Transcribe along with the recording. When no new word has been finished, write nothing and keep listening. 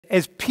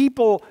as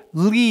people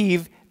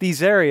leave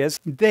these areas,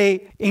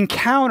 they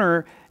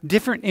encounter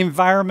different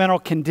environmental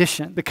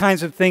conditions, the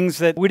kinds of things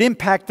that would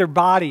impact their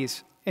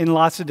bodies in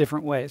lots of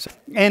different ways.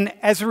 And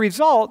as a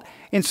result,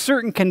 in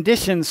certain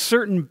conditions,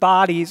 certain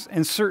bodies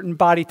and certain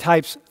body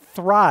types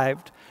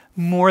thrived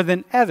more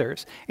than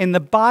others. And the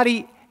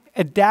body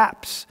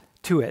adapts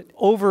to it.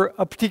 Over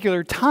a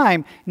particular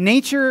time,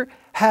 nature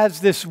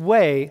has this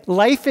way,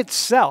 life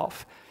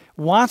itself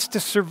wants to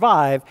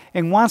survive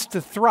and wants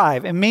to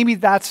thrive. And maybe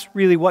that's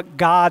really what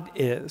God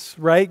is,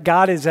 right?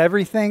 God is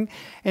everything.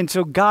 And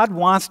so God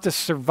wants to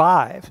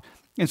survive.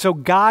 And so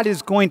God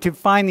is going to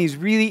find these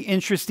really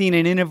interesting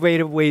and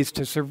innovative ways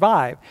to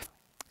survive.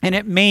 And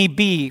it may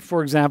be,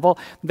 for example,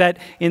 that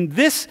in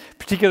this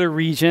particular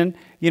region,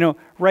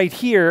 right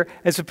here,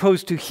 as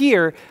opposed to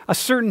here, a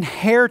certain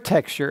hair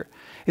texture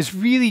is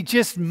really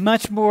just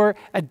much more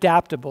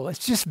adaptable.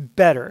 It's just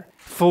better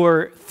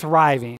for thriving.